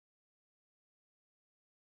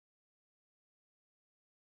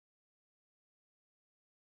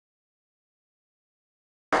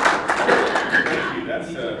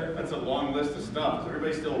that's a long list of stuff. Is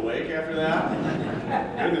everybody still awake after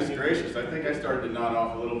that? Goodness gracious, I think I started to nod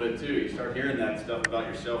off a little bit too. You start hearing that stuff about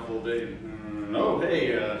yourself a little bit. And, oh,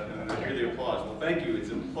 hey, and I hear the applause. Well, thank you. It's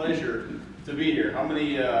a pleasure to be here. How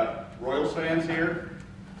many Royals fans here?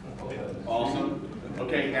 Awesome.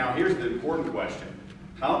 Okay, now here's the important question.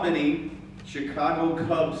 How many Chicago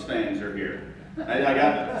Cubs fans are here? I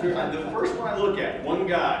got the first one I look at, one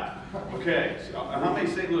guy. Okay, so how many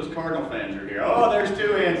St. Louis Cardinal fans are here? Oh, there's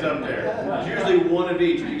two hands up there. There's usually one of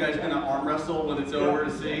each. Are you guys going to arm wrestle when it's over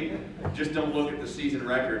to see? Just don't look at the season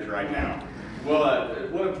records right now. Well,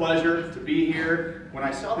 what a pleasure to be here. When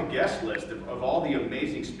I saw the guest list of all the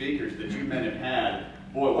amazing speakers that you men have had,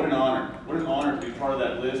 boy, what an honor. What an honor to be part of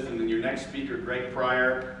that list. And then your next speaker, Greg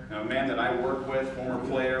Pryor, a man that I work with, former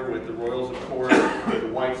player with the Royals, of course, with the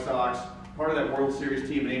White Sox, part of that World Series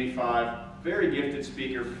team in '85. Very gifted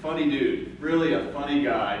speaker, funny dude, really a funny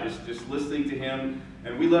guy, just listening to him.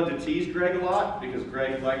 And we love to tease Greg a lot because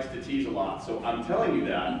Greg likes to tease a lot. So I'm telling you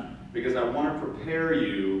that because I want to prepare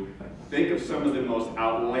you. Think of some of the most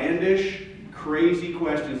outlandish, crazy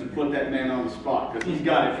questions and put that man on the spot because he's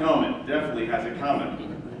got it coming, definitely has it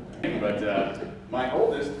coming. But my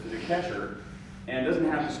oldest is a catcher and doesn't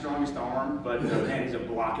have the strongest arm, but man, he's a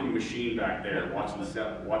blocking machine back there, watching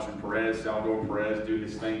Salvador Perez do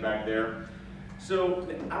his thing back there. So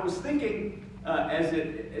I was thinking,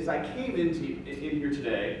 as I came in here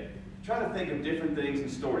today, trying to think of different things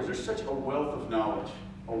and stories. There's such a wealth of knowledge,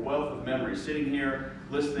 a wealth of memory. Sitting here,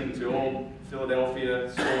 listening to old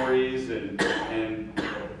Philadelphia stories and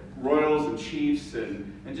Royals and Chiefs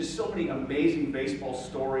and just so many amazing baseball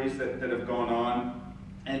stories that have gone on.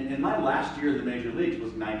 And my last year in the major leagues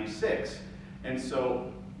was '96. And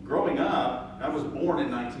so growing up, I was born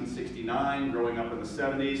in 1969, growing up in the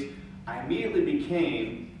 '70s, I immediately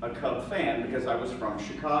became a Cub fan because I was from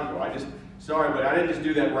Chicago. Sorry, but I didn't just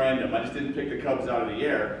do that random. I just didn't pick the Cubs out of the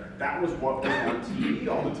air. That was what was on TV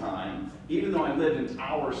all the time, even though I lived an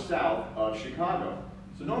hour south of Chicago.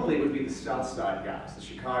 So normally it would be the South Side guys, the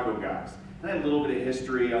Chicago guys. And I had a little bit of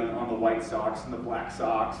history on the White Sox and the Black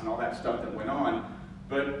Sox and all that stuff that went on.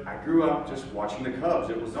 But I grew up just watching the Cubs.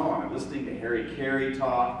 It was on, and listening to Harry Carey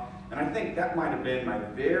talk. And I think that might have been my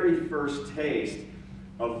very first taste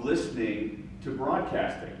of listening to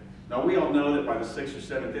broadcasting. Now, we all know that by the 6th or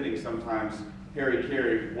 7th inning, sometimes Harry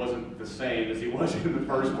Carey wasn't the same as he was in the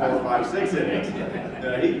first 4, 5, 6 innings.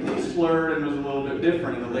 He slurred and was a little bit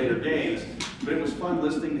different in the later games. But it was fun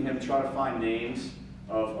listening to him try to find names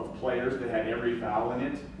of players that had every vowel in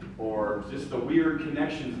it, or just the weird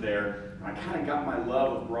connections there. I kind of got my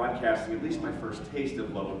love of broadcasting, at least my first taste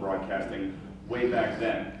of love of broadcasting, way back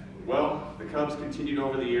then. Well, the Cubs continued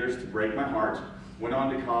over the years to break my heart. Went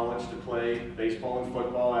on to college to play baseball and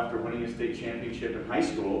football after winning a state championship in high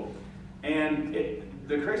school. And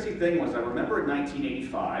the crazy thing was, I remember in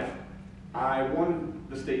 1985, I won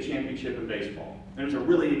the state championship in baseball. And it was a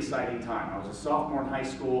really exciting time. I was a sophomore in high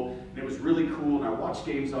school, and it was really cool, and I watched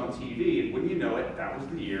games on TV, and wouldn't you know it, that was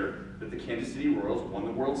the year that the Kansas City Royals won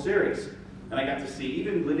the World Series. And I got to see,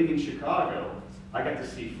 even living in Chicago, I got to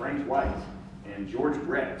see Frank White, and George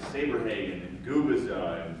Brett, Saberhagen, and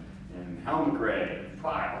Gubiza, and Hal McRae,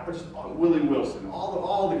 and just Willie Wilson,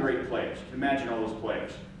 all the great players. You can imagine all those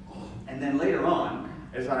players. And then later on,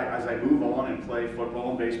 as I move on and play football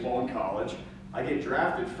and baseball in college, I get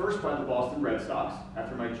drafted first by the Boston Red Sox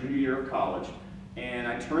after my junior year of college, and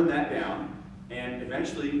I turned that down and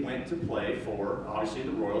eventually went to play for, obviously,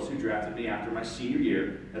 the Royals, who drafted me after my senior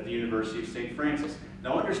year at the University of St. Francis.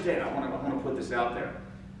 Now understand, I want to put this out there.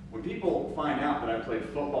 When people find out that I played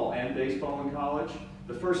football and baseball in college,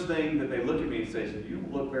 the first thing that they look at me and say is, you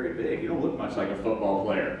don't look very big, you don't look much like a football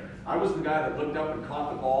player. I was the guy that looked up and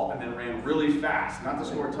caught the ball and then ran really fast, not to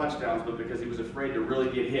score touchdowns, but because he was afraid to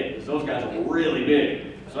really get hit, because those guys were really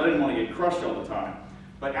big, so I didn't want to get crushed all the time.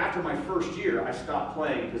 But after my first year, I stopped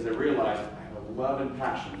playing because I realized I have a love and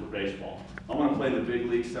passion for baseball. I want to play in the big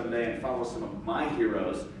leagues someday and follow some of my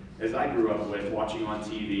heroes as I grew up with, watching on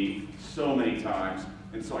TV so many times.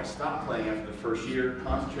 And so I stopped playing after the first year,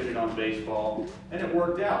 concentrated on baseball, and it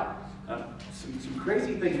worked out. Some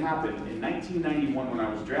crazy thing happened in 1991 when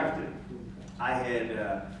I was drafted. I had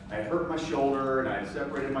hurt my shoulder, and I had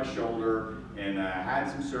separated my shoulder, and I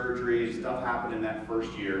had some surgery. Stuff happened in that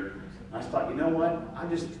first year. And I thought, you know what? I'm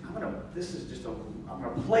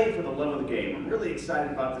gonna play for the love of the game. I'm really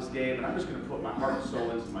excited about this game, and I'm just gonna put my heart and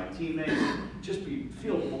soul into my teammates.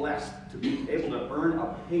 Feel blessed to be able to earn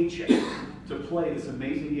a paycheck to play this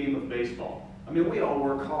amazing game of baseball. I mean, we all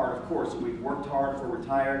work hard, of course, and we've worked hard if we're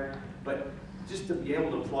retired, but just to be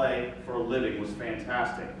able to play for a living was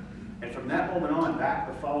fantastic. And from that moment on, back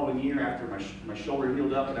the following year after my shoulder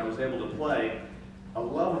healed up and I was able to play, a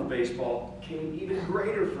love of baseball came even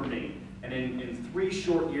greater for me. And in 3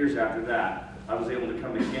 short years after that, I was able to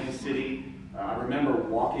come to Kansas City. I remember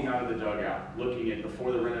walking out of the dugout, looking at,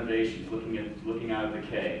 before the renovations, looking out at the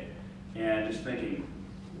K, and just thinking,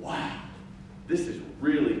 wow, this is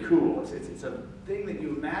really cool. It's a thing that you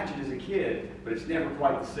imagine as a kid, but it's never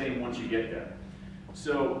quite the same once you get there.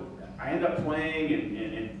 So I ended up playing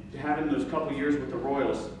and having those couple years with the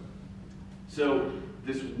Royals. So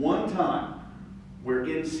this one time, we're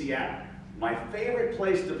in Seattle. My favorite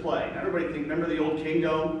place to play. Now everybody remember the old King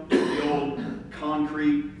Dome? The old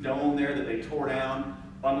concrete dome there that they tore down,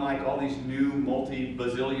 unlike all these new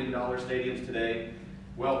multi-bazillion-dollar stadiums today.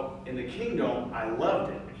 Well, in the King Dome, I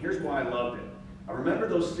loved it. And here's why I loved it. I remember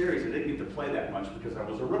those series. I didn't get to play that much because I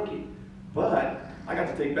was a rookie. But I got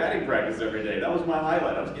to take batting practice every day. That was my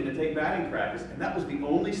highlight. I was getting to take batting practice. And that was the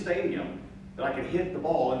only stadium that I could hit the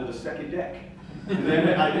ball into the second deck. And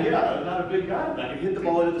then I'm not a big guy, but I could hit the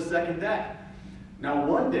ball into the second deck. Now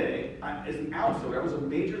one day, as an outfielder, I was a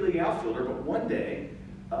major league outfielder, but one day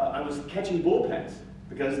I was catching bullpens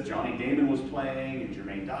because Johnny Damon was playing and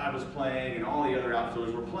Jermaine Dye was playing and all the other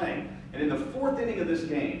outfielders were playing. And in the 4th inning of this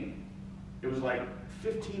game, it was like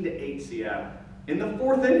 15-8 Seattle. In the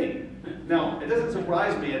 4th inning. Now, it doesn't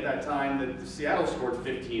surprise me at that time that Seattle scored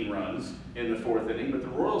 15 runs in the 4th inning, but the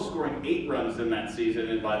Royals scoring 8 runs in that season,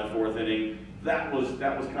 and by the 4th inning, that was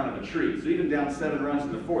kind of a treat. So even down 7 runs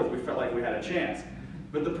in the 4th, we felt like we had a chance.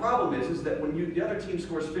 But the problem is that when the other team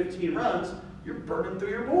scores 15 runs, you're burning through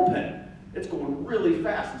your bullpen. It's going really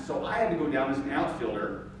fast. And so I had to go down as an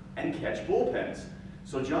outfielder and catch bullpens.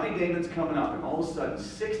 So Johnny Damon's coming up, and all of a sudden,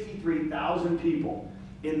 63,000 people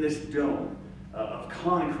in this dome of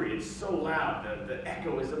concrete. It's so loud. The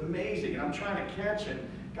echo is amazing. And I'm trying to catch, and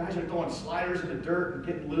guys are throwing sliders in the dirt and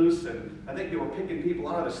getting loose. And I think they were picking people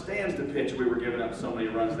out of the stands to pitch. We were giving up so many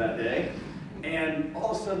runs that day. And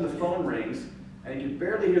all of a sudden, the phone rings, and you can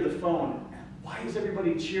barely hear the phone. Why is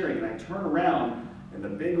everybody cheering? And I turn around, and the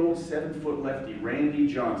big old 7-foot lefty, Randy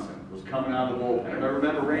Johnson, was coming out of the bullpen. I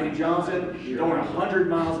remember Randy Johnson going 100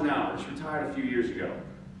 miles an hour. He retired a few years ago.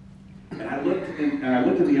 And I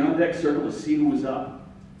looked in the on-deck circle to see who was up.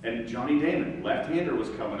 And Johnny Damon, left-hander, was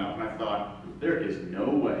coming up. And I thought, there is no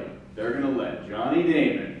way they're going to let Johnny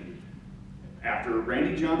Damon, after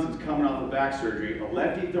Randy Johnson's coming off of back surgery, a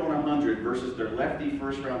lefty throwing 100 versus their lefty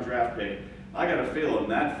first-round draft pick. I got a feeling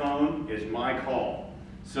that phone is my call.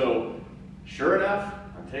 So, sure enough,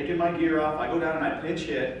 I'm taking my gear off. I go down and I pinch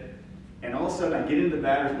hit. And all of a sudden, I get into the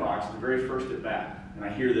batter's box, the very first at bat. And I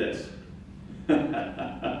hear this.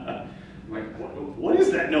 I'm like, what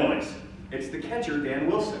is that noise? It's the catcher, Dan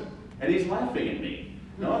Wilson, and he's laughing at me.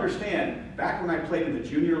 Now understand, back when I played in the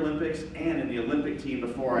Junior Olympics and in the Olympic team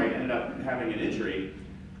before I ended up having an injury,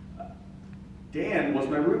 Dan was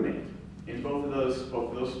my roommate in both of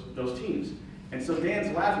those teams. And so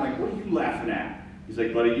Dan's laughing, like, what are you laughing at? He's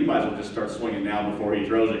like, buddy, you might as well just start swinging now before he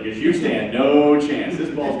throws it, because you stand no chance.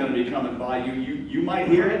 This ball's going to be coming by you. You might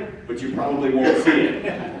hear it, but you probably won't see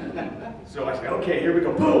it. So I said, okay, here we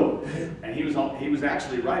go, boom! And he was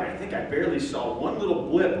actually right. I think I barely saw one little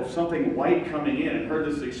blip of something white coming in and heard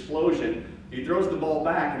this explosion. He throws the ball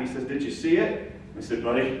back and he says, did you see it? I said,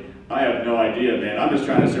 buddy, I have no idea, man. I'm just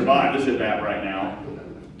trying to survive this at-bat right now.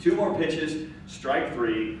 2 more pitches, strike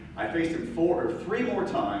 3. I faced him 3 more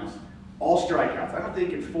times, all strikeouts. I don't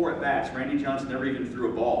think in 4 at-bats, Randy Johnson never even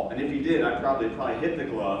threw a ball. And if he did, I'd probably hit the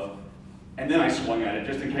glove, and then I swung at it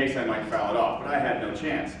just in case I might foul it off, but I had no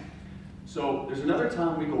chance. So there's another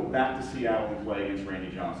time we go back to Seattle and play against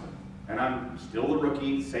Randy Johnson. And I'm still the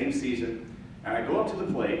rookie, same season. And I go up to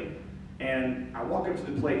the plate, and I walk up to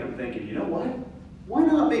the plate, and I'm thinking, you know what? Why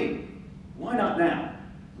not me? Why not now?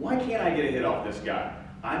 Why can't I get a hit off this guy?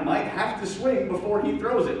 I might have to swing before he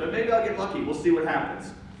throws it, but maybe I'll get lucky. We'll see what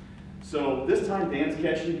happens. So this time Dan's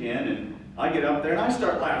catching again, and I get up there, and I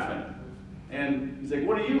start laughing. And he's like,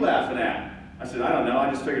 what are you laughing at? I said, I don't know.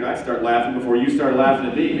 I just figured I'd start laughing before you started laughing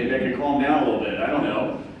at me. Maybe I could calm down a little bit. I don't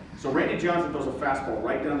know. So Randy Johnson throws a fastball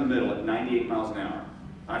right down the middle at 98 miles an hour.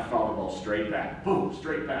 I foul the ball straight back. Boom,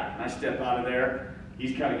 straight back. And I step out of there.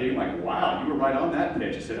 He's kind of getting like, wow, you were right on that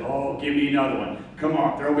pitch. I said, oh, give me another one. Come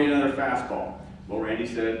on, throw me another fastball. Well, Randy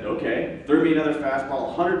said, okay. Threw me another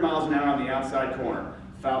fastball, 100 miles an hour on the outside corner.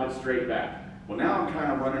 Fouled it straight back. Well, now I'm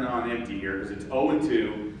kind of running on empty here because it's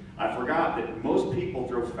 0-2. I forgot that most people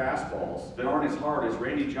throw fastballs that aren't as hard as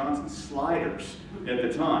Randy Johnson's sliders at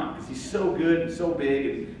the time, because he's so good and so big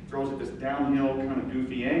and throws at this downhill kind of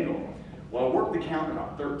goofy angle. Well, I worked the count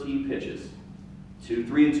about 13 pitches, 2,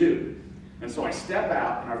 3, and 2. And so I step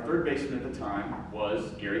out, and our third baseman at the time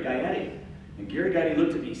was Gary Gaetti. And Gary Gaetti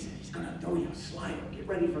looked at me and said, he's going to throw you a slider. Get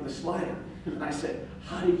ready for the slider. And I said,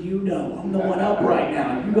 how do you know? I'm the one up right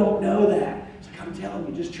now. You don't know that. He's like, I'm telling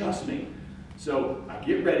you, just trust me. So I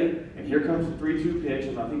get ready, and here comes the 3-2 pitch,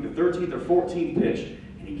 and I think the 13th or 14th pitch,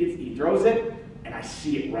 and he throws it, and I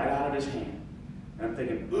see it right out of his hand. And I'm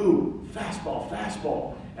thinking, ooh, fastball,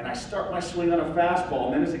 fastball. And I start my swing on a fastball,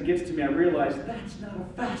 and then as it gets to me, I realize, that's not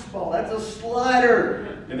a fastball, that's a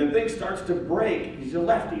slider. And the thing starts to break. He's a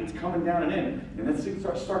lefty, it's coming down and in. And that thing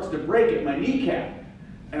starts to break at my kneecap.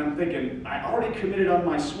 And I'm thinking, I already committed on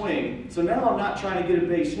my swing, so now I'm not trying to get a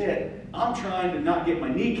base hit. I'm trying to not get my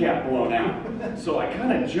kneecap blown out. So I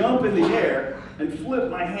kind of jump in the air and flip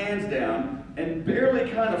my hands down and barely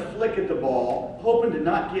kind of flick at the ball, hoping to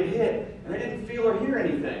not get hit. And I didn't feel or hear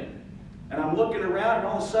anything. And I'm looking around, and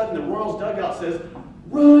all of a sudden the Royals dugout says,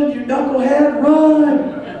 run, you knucklehead, run!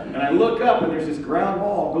 And I look up, and there's this ground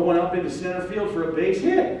ball going up into center field for a base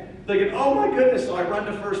hit. Thinking, oh my goodness, so I run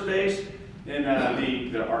to first base, and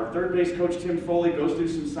our third base coach, Tim Foley, goes through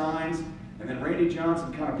some signs, and then Randy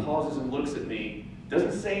Johnson kind of pauses and looks at me.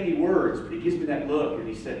 Doesn't say any words, but he gives me that look, and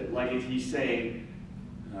he said, like he's saying,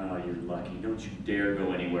 oh, you're lucky, don't you dare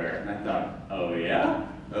go anywhere. And I thought, oh yeah?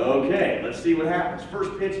 Okay, let's see what happens.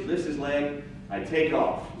 First pitch, lifts his leg, I take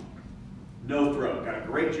off. No throw, got a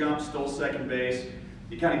great jump, stole second base.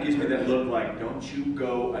 He kind of gives me that look like, don't you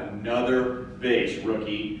go another base,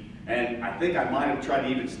 rookie. And I think I might have tried to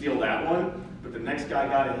even steal that one, but the next guy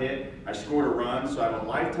got a hit. I scored a run, so I have a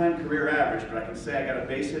lifetime career average, but I can say I got a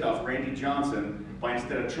base hit off Randy Johnson by,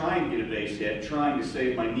 instead of trying to get a base hit, trying to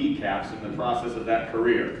save my kneecaps in the process of that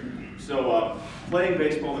career. So playing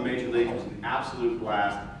baseball in the Major League was an absolute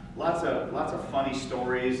blast. Lots of funny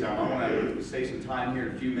stories. I want to save some time here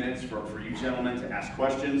in a few minutes for you gentlemen to ask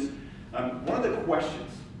questions. One of the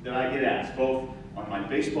questions that I get asked, both on my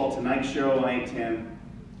Baseball Tonight show on 810,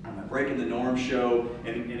 on the Breaking the Norm show,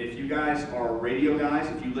 and if you guys are radio guys,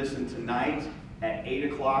 if you listen tonight at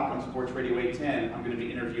 8 o'clock on Sports Radio 810, I'm going to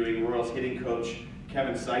be interviewing Royals hitting coach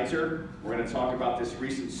Kevin Seitzer. We're going to talk about this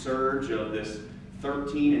recent surge of this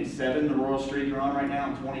 13-7 the Royals streak are on right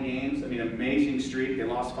now in 20 games. I mean, amazing streak. They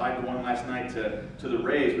lost 5-1 last night to the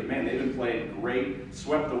Rays, but man, they've been playing great.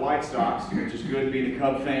 Swept the White Sox, which is good being a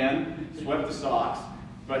Cub fan. Swept the Sox.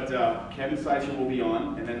 But Kevin Seitzer will be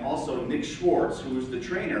on, and then also Nick Schwartz, who was the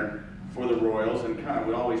trainer for the Royals and kind of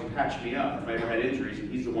would always patch me up if I ever had injuries,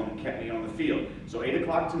 and he's the one that kept me on the field. So 8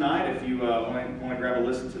 o'clock tonight, if you want to grab a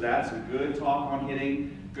listen to that, some good talk on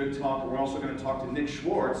hitting, good talk. We're also going to talk to Nick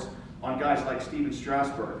Schwartz on guys like Steven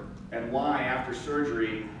Strasburg and why, after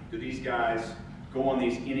surgery, do these guys go on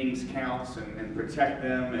these innings counts and protect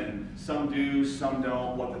them, and some do, some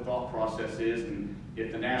don't, what the thought process is, and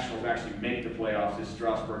if the Nationals actually make the playoffs, is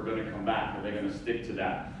Strasburg going to come back? Are they going to stick to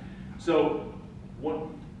that? So what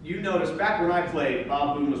you notice, back when I played,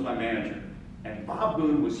 Bob Boone was my manager. And Bob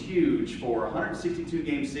Boone was huge for a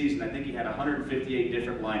 162-game season. I think he had 158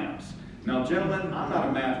 different lineups. Now, gentlemen, I'm not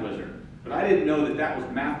a math wizard, but I didn't know that that was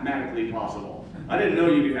mathematically possible. I didn't know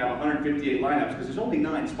you could have 158 lineups because there's only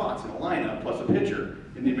 9 spots in a lineup plus a pitcher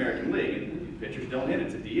in the American League, and pitchers don't hit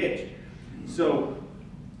it to DH. So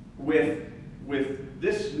with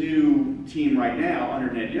this new team right now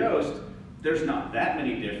under Ned Yost, there's not that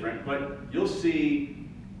many different, but you'll see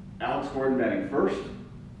Alex Gordon batting first,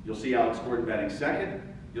 you'll see Alex Gordon batting second,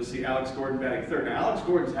 you'll see Alex Gordon batting third. Now, Alex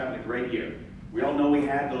Gordon's having a great year. We all know he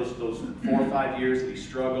had those 4 or 5 years that he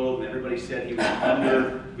struggled, and everybody said he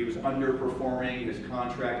was underperforming his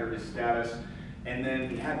contract or his status. And then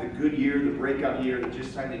he had the good year, the breakout year, he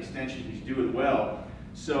just signed the extension, he's doing well.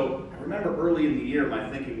 So I remember early in the year, my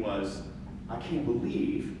thinking was, I can't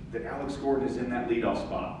believe that Alex Gordon is in that leadoff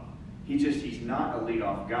spot. He's not a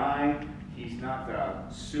leadoff guy. He's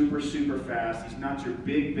not super fast. He's not your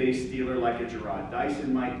big base stealer like a Gerard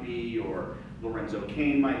Dyson might be or Lorenzo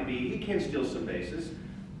Cain might be. He can steal some bases.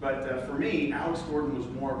 But for me, Alex Gordon was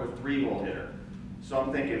more of a 3-hole hitter. So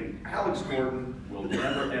I'm thinking, Alex Gordon will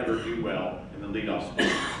never, ever do well in the leadoff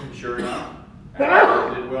spot. Sure enough, Alex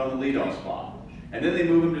Gordon did well in the leadoff spot. And then they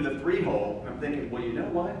move him to the 3-hole, and I'm thinking, well, you know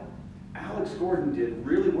what? Alex Gordon did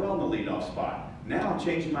really well in the leadoff spot. Now I'm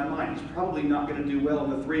changing my mind. He's probably not going to do well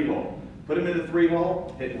in the 3-hole. Put him in the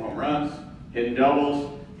 3-hole, hitting home runs, hitting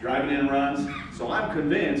doubles, driving in runs. So I'm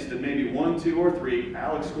convinced that maybe 1, 2, or 3,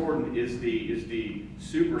 Alex Gordon is the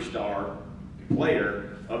superstar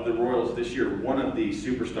player of the Royals this year, one of the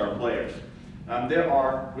superstar players.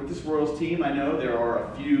 With this Royals team, I know there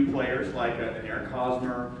are a few players like an Eric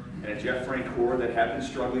Hosmer and a Jeff Francoeur that have been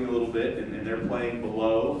struggling a little bit, and they're playing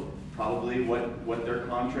below probably what their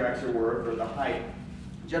contracts are worth or the hype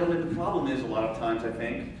Gentlemen, the problem is a lot of times, I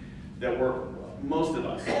think, that most of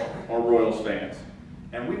us are Royals fans.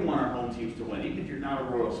 And we want our home teams to win. Even if you're not a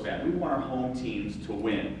Royals fan, we want our home teams to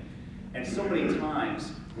win. And so many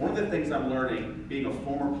times, one of the things I'm learning, being a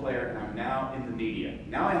former player and I'm now in the media,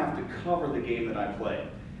 now I have to cover the game that I play.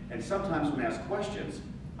 And sometimes when I ask questions,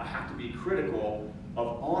 I have to be critical of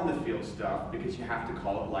on-the-field stuff because you have to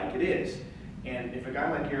call it like it is. And if a guy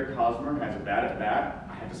like Eric Hosmer has a bad at-bat,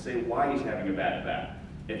 I have to say why he's having a bad at-bat.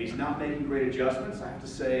 If he's not making great adjustments, I have to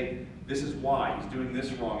say, this is why. He's doing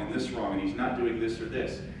this wrong, and he's not doing this or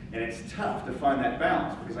this. And it's tough to find that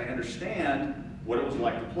balance because I understand what it was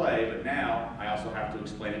like to play, but now I also have to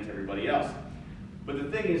explain it to everybody else. But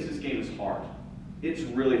the thing is, this game is hard. It's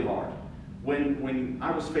really hard. When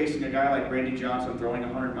I was facing a guy like Randy Johnson throwing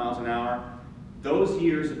 100 miles an hour, those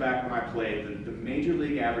years back when I played, the major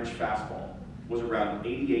league average fastball was around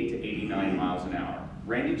 88 to 89 miles an hour.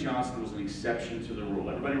 Randy Johnson was an exception to the rule.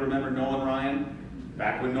 Everybody remember Nolan Ryan?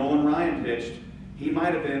 Back when Nolan Ryan pitched, he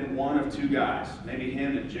might have been one of two guys, maybe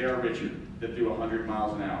him and J.R. Richard, that threw 100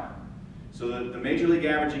 miles an hour. So the major league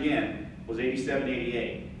average, again, was 87 to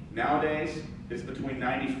 88. Nowadays, it's between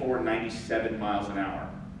 94 and 97 miles an hour.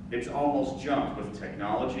 It's almost jumped with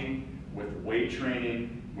technology, with weight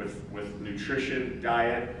training, with nutrition,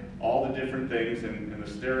 diet, all the different things. And the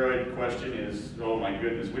steroid question is, oh my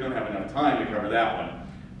goodness, we don't have enough time to cover that one.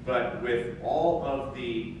 But with all of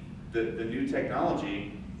the new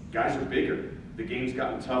technology, guys are bigger. The game's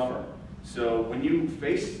gotten tougher. So when you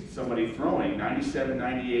face somebody throwing 97,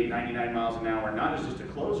 98, 99 miles an hour, not as just a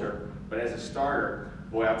closer, but as a starter,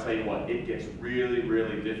 boy, I'll tell you what, it gets really,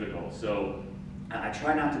 really difficult. So I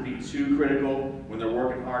try not to be too critical when they're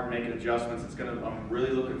working hard, making adjustments. I'm really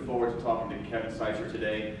looking forward to talking to Kevin Seitzer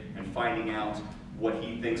today and finding out what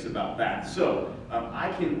he thinks about that. So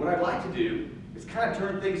what I'd like to do is kind of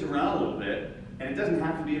turn things around a little bit. And it doesn't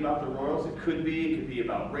have to be about the Royals. It could be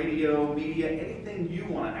about radio, media, anything you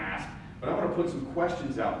want to ask. But I want to put some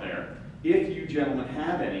questions out there, if you gentlemen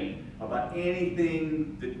have any, about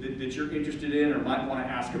anything that you're interested in or might want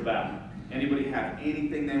to ask about. Anybody have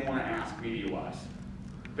anything they want to ask media-wise?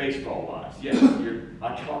 Baseball-wise? Yes,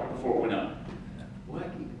 I talked before it went up.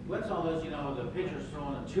 What's all this, the pitcher's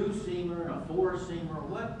throwing a two-seamer and a four-seamer?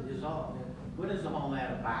 What is all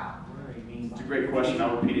that about? What do you mean by It's a great question.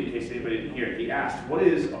 I'll repeat it in case anybody didn't hear it. He asked, what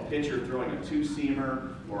is a pitcher throwing a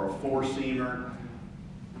two-seamer or a four-seamer?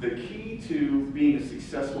 The key to being a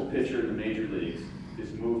successful pitcher in the major leagues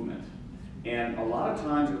is movement. And a lot of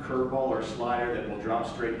times a curveball or a slider that will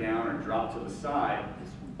drop straight down or drop to the side,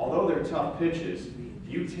 although they're tough pitches,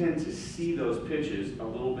 you tend to see those pitches a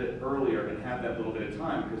little bit earlier and have that little bit of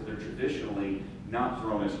time because they're traditionally not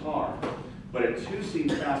thrown as hard. But a two-seam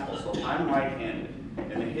fastball, so I'm right-handed,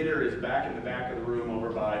 and the hitter is back in the back of the room over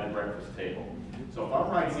by the breakfast table. So if I'm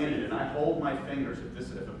right-handed and I hold my fingers,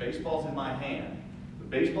 if a baseball's in my hand,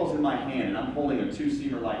 and I'm holding a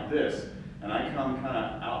two-seamer like this, and I come kind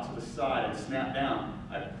of out to the side and snap down,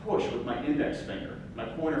 I push with my index finger, my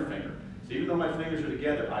pointer finger. So even though my fingers are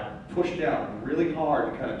together, I push down really hard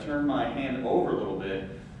and kind of turn my hand over a little bit.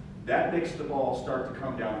 That makes the ball start to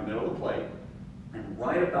come down the middle of the plate. And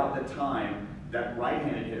right about the time that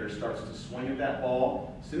right-handed hitter starts to swing at that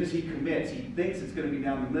ball, as soon as he commits, he thinks it's going to be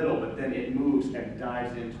down the middle, but then it moves and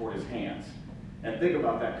dives in toward his hands. And think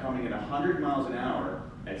about that, coming at 100 miles an hour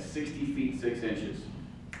at 60 feet 6 inches.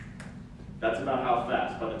 That's about how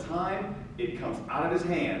fast. By the time it comes out of his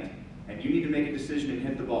hand, and you need to make a decision and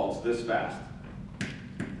hit the ball, it's this fast.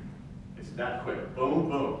 It's that quick. Boom,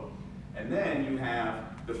 boom. And then you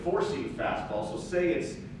have the four-seam fastball. So say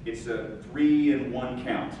it's a 3-1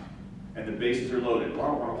 count, and the bases are loaded. Well, I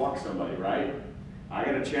don't want to walk somebody, right? I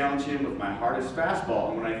got to challenge him with my hardest fastball.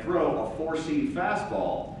 And when I throw a four-seam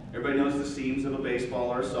fastball, everybody knows the seams of a baseball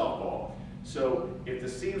or a softball. So if the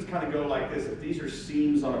seams kind of go like this, if these are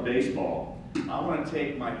seams on a baseball, I want to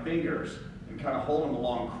take my fingers and kind of hold them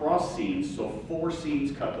along cross seams so four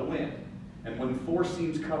seams cut the wind. And when four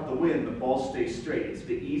seams cut the wind, the ball stays straight. It's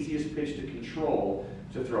the easiest pitch to control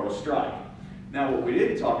to throw a strike. Now what we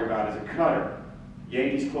didn't talk about is a cutter.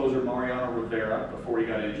 Yankees closer Mariano Rivera, before he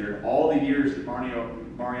got injured, all the years that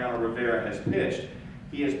Mariano Rivera has pitched,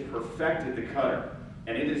 he has perfected the cutter.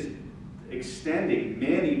 And it is extending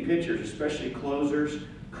many pitchers, especially closers,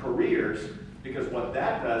 careers, because what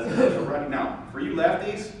that does is, now, for you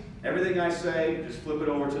lefties, everything I say, just flip it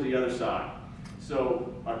over to the other side.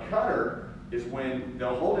 So a cutter is when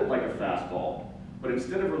they'll hold it like a fastball, but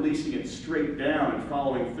instead of releasing it straight down and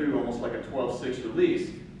following through almost like a 12-6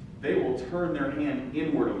 release, they will turn their hand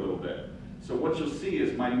inward a little bit. So what you'll see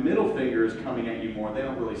is my middle finger is coming at you more. They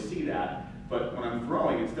don't really see that. But when I'm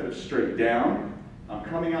throwing, instead of straight down, I'm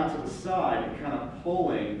coming out to the side and kind of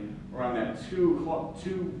pulling around that 2 on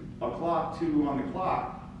the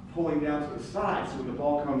clock, pulling down to the side, so when the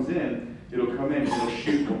ball comes in, it'll come in and it'll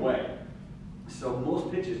shoot away. So most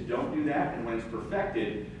pitches don't do that, and when it's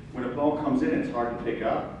perfected, when a ball comes in, it's hard to pick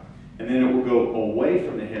up, and then it will go away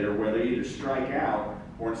from the hitter where they either strike out,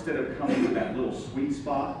 or instead of coming to that little sweet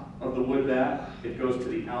spot of the wood bat, it goes to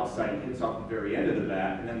the outside and hits off the very end of the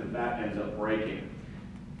bat, and then the bat ends up breaking.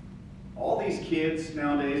 All these kids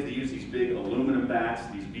nowadays, they use these big aluminum bats,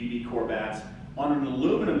 these BB core bats. On an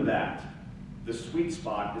aluminum bat, the sweet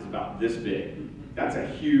spot is about this big. That's a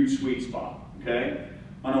huge sweet spot, okay?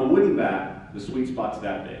 On a wooden bat, the sweet spot's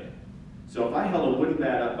that big. So if I held a wooden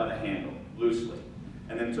bat up by the handle, loosely,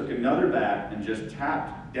 and then took another bat and just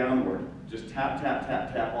tapped downward, just tap, tap,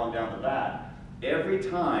 tap, tap on down the bat, every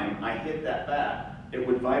time I hit that bat, it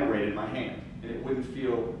would vibrate in my hand, and it wouldn't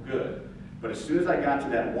feel good. But as soon as I got to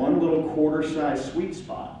that one little quarter-size sweet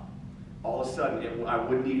spot, all of a sudden, I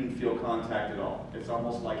wouldn't even feel contact at all. It's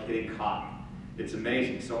almost like hitting cotton. It's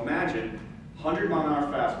amazing. So imagine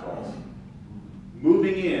 100-mile-an-hour fastballs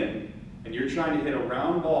moving in, and you're trying to hit a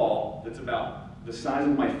round ball that's about the size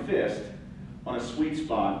of my fist on a sweet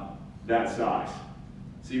spot that size.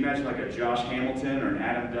 So you imagine like a Josh Hamilton or an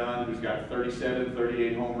Adam Dunn who's got 37,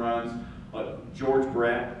 38 home runs, George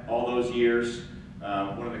Brett, all those years.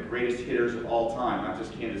 One of the greatest hitters of all time, not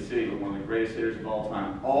just Kansas City, but one of the greatest hitters of all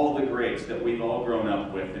time. All the greats that we've all grown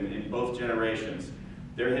up with in both generations,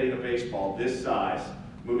 they're hitting a baseball this size,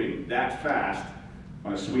 moving that fast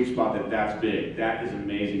on a sweet spot that's big. That is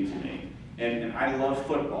amazing to me. And I love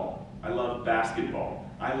football. I love basketball.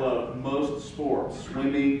 I love most sports,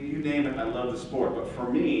 swimming, you name it, I love the sport. But for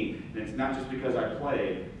me, and it's not just because I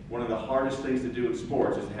play, one of the hardest things to do in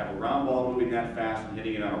sports is to have a round ball moving that fast and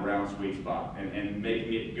hitting it on a round sweet spot and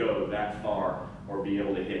making it go that far, or be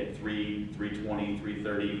able to hit 320,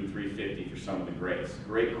 330, even 350 for some of the greats.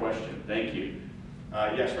 Great question, thank you.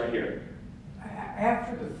 Yes, right here.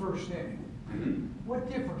 After the first inning, what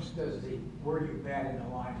difference does where you bat in the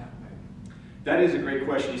lineup make? That is a great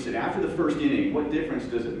question. You said after the first inning, what difference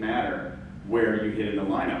does it matter where you hit in the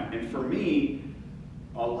lineup? And for me,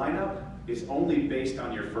 a lineup is only based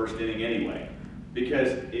on your first inning anyway.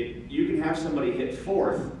 Because you can have somebody hit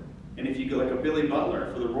fourth, and if you go like a Billy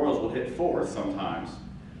Butler for the Royals will hit fourth sometimes.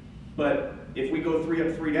 But if we go 3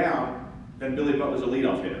 up, 3 down, then Billy Butler's a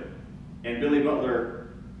leadoff hitter. And Billy Butler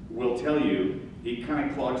will tell you he kind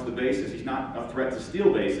of clogs the bases. He's not a threat to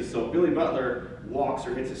steal bases. So if Billy Butler walks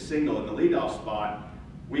or hits a single in the leadoff spot,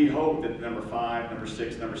 we hope that number 5, number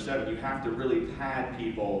 6, number 7, you have to really pad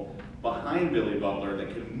people behind Billy Butler that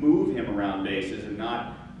can move him around bases and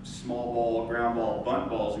not small ball, ground ball, bunt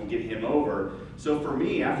balls and get him over. So for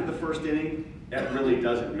me, after the first inning, that really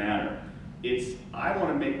doesn't matter. I want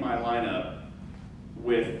to make my lineup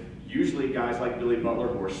with usually guys like Billy Butler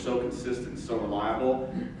who are so consistent and so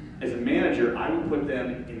reliable. As a manager, I would put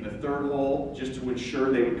them in the 3rd hole just to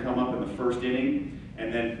ensure they would come up in the first inning,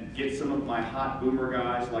 and then get some of my hot boomer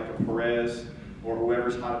guys like a Perez or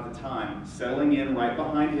whoever's hot at the time, settling in right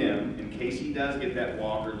behind him in case he does get that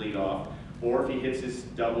walk or lead off, or if he hits his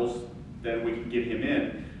doubles, then we can get him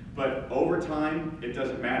in. But over time, it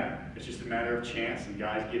doesn't matter. It's just a matter of chance and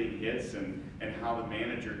guys getting hits and how the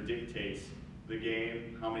manager dictates the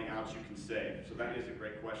game, how many outs you can save. So that is a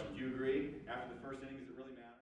great question. Do you agree? After the first inning,